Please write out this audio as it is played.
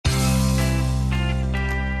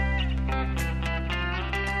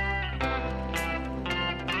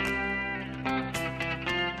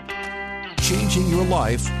changing your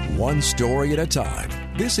life one story at a time.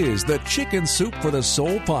 This is the Chicken Soup for the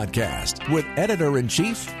Soul podcast with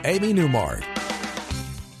Editor-in-Chief Amy Newmark.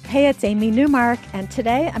 Hey, it's Amy Newmark, and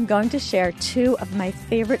today I'm going to share two of my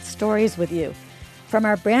favorite stories with you from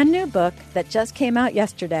our brand new book that just came out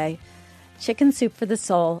yesterday, Chicken Soup for the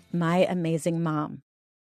Soul, My Amazing Mom.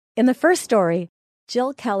 In the first story,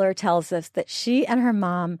 Jill Keller tells us that she and her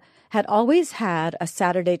mom had always had a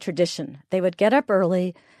Saturday tradition. They would get up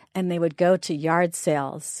early and they would go to yard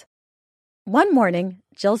sales. One morning,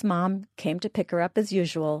 Jill's mom came to pick her up as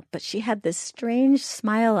usual, but she had this strange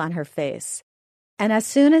smile on her face. And as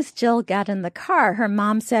soon as Jill got in the car, her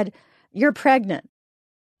mom said, "You're pregnant."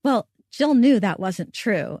 Well, Jill knew that wasn't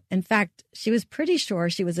true. In fact, she was pretty sure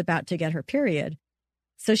she was about to get her period.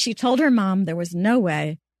 So she told her mom there was no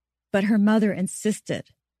way, but her mother insisted.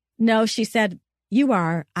 "No," she said, "you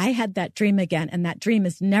are. I had that dream again, and that dream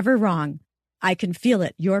is never wrong. I can feel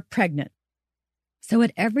it. You're pregnant." So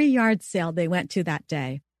at every yard sale they went to that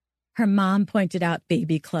day, her mom pointed out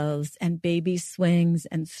baby clothes and baby swings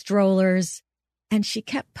and strollers. And she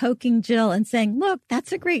kept poking Jill and saying, "Look,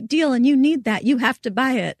 that's a great deal and you need that. You have to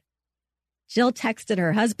buy it." Jill texted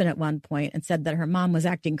her husband at one point and said that her mom was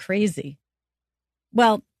acting crazy.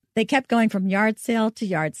 Well, they kept going from yard sale to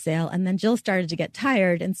yard sale, and then Jill started to get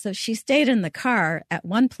tired, and so she stayed in the car at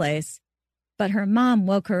one place, but her mom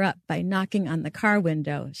woke her up by knocking on the car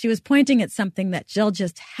window. She was pointing at something that Jill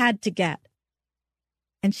just had to get.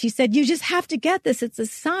 And she said, "You just have to get this. It's a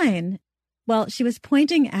sign." Well, she was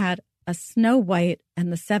pointing at a Snow White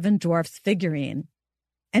and the Seven Dwarfs figurine.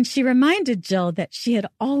 And she reminded Jill that she had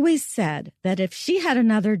always said that if she had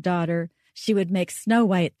another daughter, she would make Snow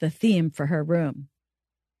White the theme for her room.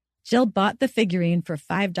 Jill bought the figurine for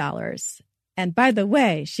 $5. And by the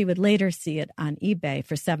way, she would later see it on eBay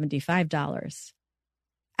for $75.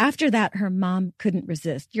 After that, her mom couldn't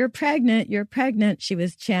resist. "You're pregnant, you're pregnant," she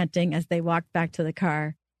was chanting as they walked back to the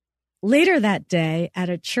car. Later that day, at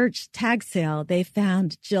a church tag sale, they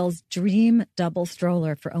found Jill's dream double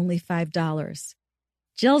stroller for only $5.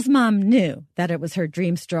 Jill's mom knew that it was her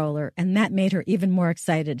dream stroller, and that made her even more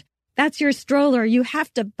excited. "That's your stroller. You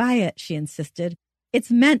have to buy it," she insisted.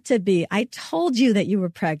 "It's meant to be. I told you that you were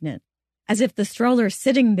pregnant." As if the stroller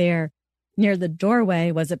sitting there near the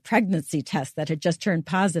doorway was a pregnancy test that had just turned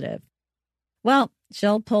positive. Well,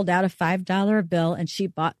 Jill pulled out a $5 bill and she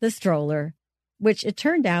bought the stroller, which it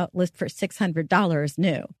turned out was for $600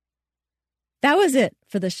 new. That was it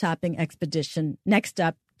for the shopping expedition. Next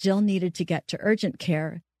up, Jill needed to get to urgent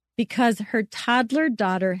care because her toddler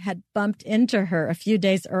daughter had bumped into her a few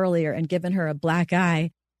days earlier and given her a black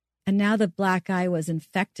eye. And now the black eye was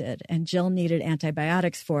infected and Jill needed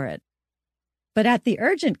antibiotics for it. But at the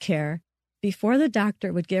urgent care, before the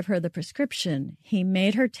doctor would give her the prescription, he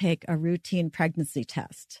made her take a routine pregnancy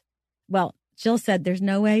test. Well, Jill said, "There's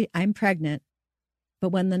no way I'm pregnant."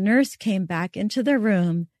 But when the nurse came back into the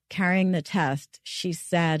room carrying the test, she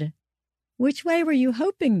said, "Which way were you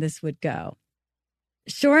hoping this would go?"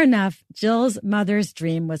 Sure enough, Jill's mother's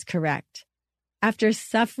dream was correct. After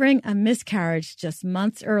suffering a miscarriage just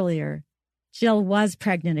months earlier, Jill was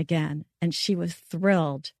pregnant again, and she was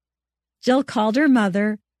thrilled. Jill called her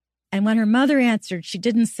mother, and when her mother answered, she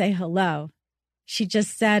didn't say hello. She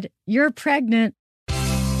just said, "You're pregnant."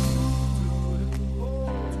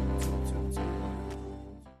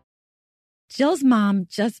 Jill's mom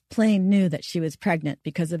just plain knew that she was pregnant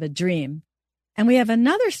because of a dream. And we have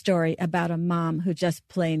another story about a mom who just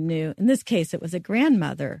plain knew. In this case, it was a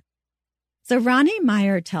grandmother. So Ronnie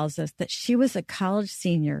Meyer tells us that she was a college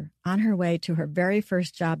senior on her way to her very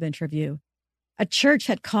first job interview. A church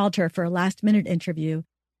had called her for a last-minute interview,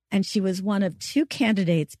 and she was one of two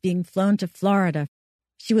candidates being flown to Florida.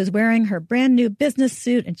 She was wearing her brand new business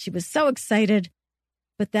suit, and she was so excited.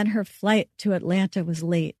 But then her flight to Atlanta was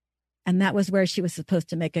late. And that was where she was supposed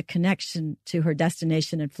to make a connection to her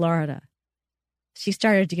destination in Florida. She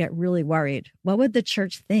started to get really worried. What would the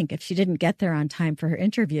church think if she didn't get there on time for her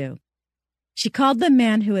interview? She called the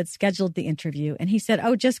man who had scheduled the interview, and he said,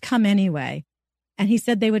 "Oh, just come anyway." And he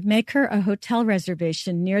said they would make her a hotel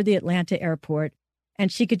reservation near the Atlanta airport,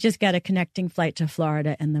 and she could just get a connecting flight to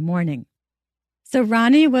Florida in the morning. So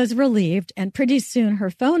Ronnie was relieved, and pretty soon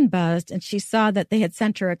her phone buzzed, and she saw that they had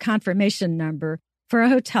sent her a confirmation number for a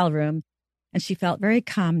hotel room, and she felt very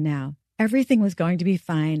calm now. Everything was going to be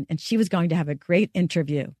fine, and she was going to have a great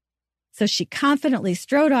interview. So she confidently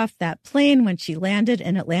strode off that plane when she landed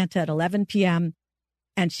in Atlanta at 11 p.m.,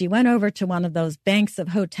 and she went over to one of those banks of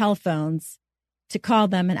hotel phones to call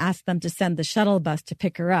them and ask them to send the shuttle bus to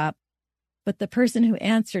pick her up. But the person who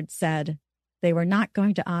answered said they were not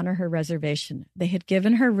going to honor her reservation. They had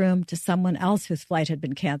given her room to someone else whose flight had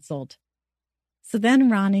been canceled. So then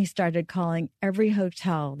Ronnie started calling every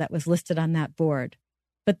hotel that was listed on that board,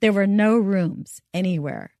 but there were no rooms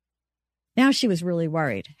anywhere. Now she was really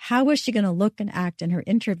worried. How was she going to look and act in her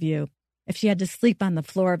interview if she had to sleep on the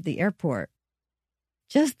floor of the airport?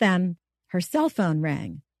 Just then, her cell phone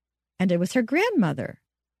rang, and it was her grandmother.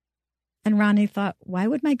 And Ronnie thought, why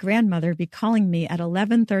would my grandmother be calling me at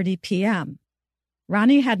 11:30 p.m.?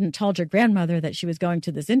 Ronnie hadn't told her grandmother that she was going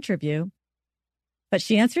to this interview, but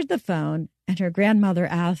she answered the phone, and her grandmother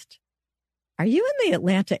asked, "Are you in the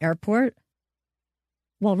Atlanta airport?"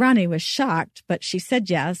 Well, Ronnie was shocked, but she said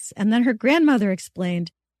yes, and then her grandmother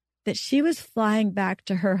explained that she was flying back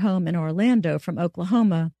to her home in Orlando from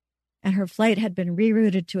Oklahoma, and her flight had been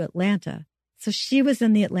rerouted to Atlanta, so she was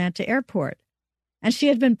in the Atlanta airport. And she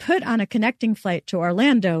had been put on a connecting flight to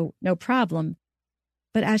Orlando, no problem.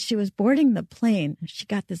 But as she was boarding the plane, she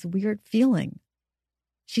got this weird feeling.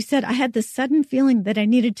 She said, "I had this sudden feeling that I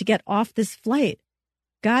needed to get off this flight.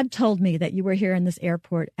 God told me that you were here in this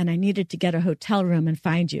airport, and I needed to get a hotel room and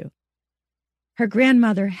find you." Her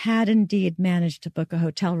grandmother had indeed managed to book a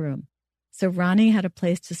hotel room, so Ronnie had a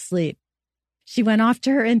place to sleep. She went off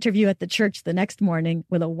to her interview at the church the next morning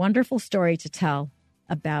with a wonderful story to tell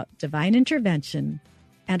about divine intervention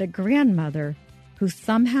and a grandmother who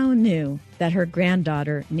somehow knew that her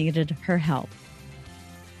granddaughter needed her help.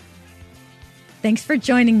 Thanks for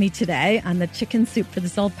joining me today on the Chicken Soup for the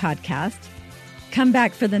Soul podcast. Come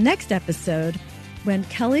back for the next episode when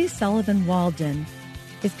Kelly Sullivan Walden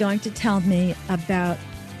is going to tell me about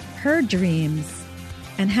her dreams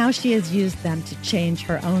and how she has used them to change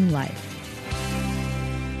her own life.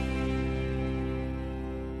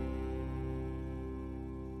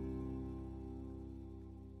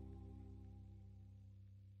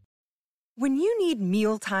 When you need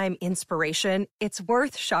mealtime inspiration, it's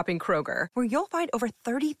worth shopping Kroger, where you'll find over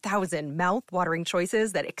 30,000 mouth-watering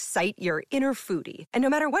choices that excite your inner foodie. And no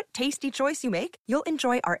matter what tasty choice you make, you'll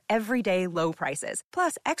enjoy our everyday low prices,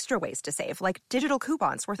 plus extra ways to save, like digital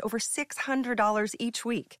coupons worth over $600 each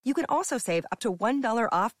week. You can also save up to $1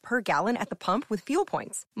 off per gallon at the pump with fuel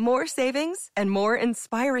points. More savings and more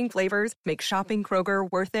inspiring flavors make shopping Kroger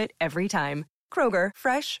worth it every time. Kroger,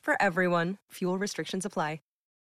 fresh for everyone. Fuel restrictions apply.